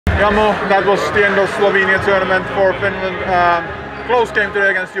Jamo, that was the end of Slovenia tournament for Finland. Close game today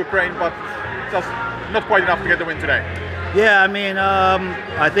against Ukraine, but just not quite enough to get the win today. Yeah, I mean,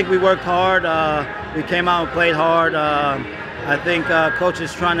 I think we worked hard. We came out and played hard. I think coach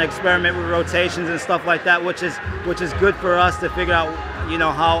is trying to experiment with rotations and stuff like that, which is good for us to figure out, you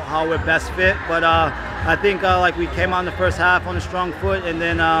know, how we're best fit. But I think like we came out in the first half on a strong foot, and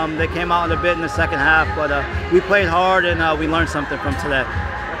then they came out in a bit in the second half. But we played hard, and we learned something from today.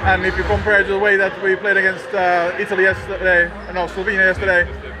 And if you compare to the way that we played against Italy yesterday, no, Slovenia yesterday,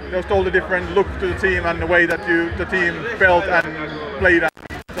 there was totally different look to the team and the way that the team felt and played, and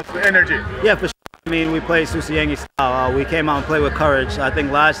just the energy. Yeah, for sure. I mean, we played Susijengin style. We came out and played with courage. I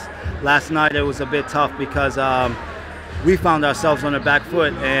think last night it was a bit tough because we found ourselves on the back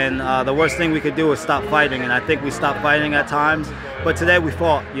foot, and the worst thing we could do was stop fighting, and I think we stopped fighting at times. But today we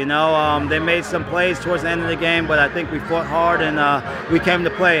fought, you know. They made some plays towards the end of the game, but I think we fought hard, and we came to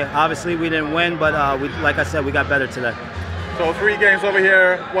play. Obviously we didn't win, but like I said, we got better today. So 3 games over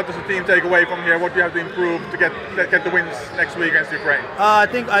here, what does the team take away from here? What do you have to improve to get the wins next week against Ukraine? I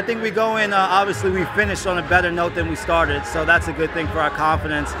think we go in, obviously we finished on a better note than we started, so that's a good thing for our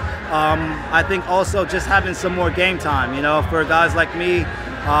confidence. I think also just having some more game time, you know, for guys like me,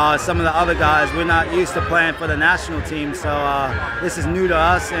 some of the other guys, we're not used to playing for the national team, so this is new to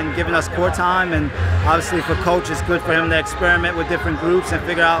us and giving us court time, and obviously for coach it's good for him to experiment with different groups and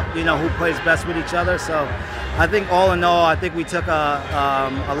figure out, you know, who plays best with each other. So I think all in all, I think we took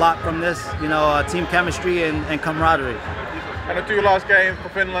a lot from this, you know, team chemistry and camaraderie. And the 2 last games for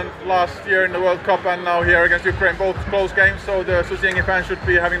Finland last year in the World Cup and now here against Ukraine, both close games, so the Susijengin fans should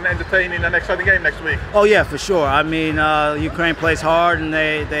be having an entertaining and exciting game next week. Oh yeah, for sure. I mean, Ukraine plays hard and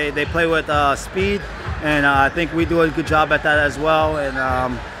they play with speed, and I think we do a good job at that as well. And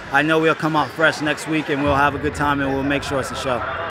I know we'll come out fresh next week and we'll have a good time and we'll make sure it's a show.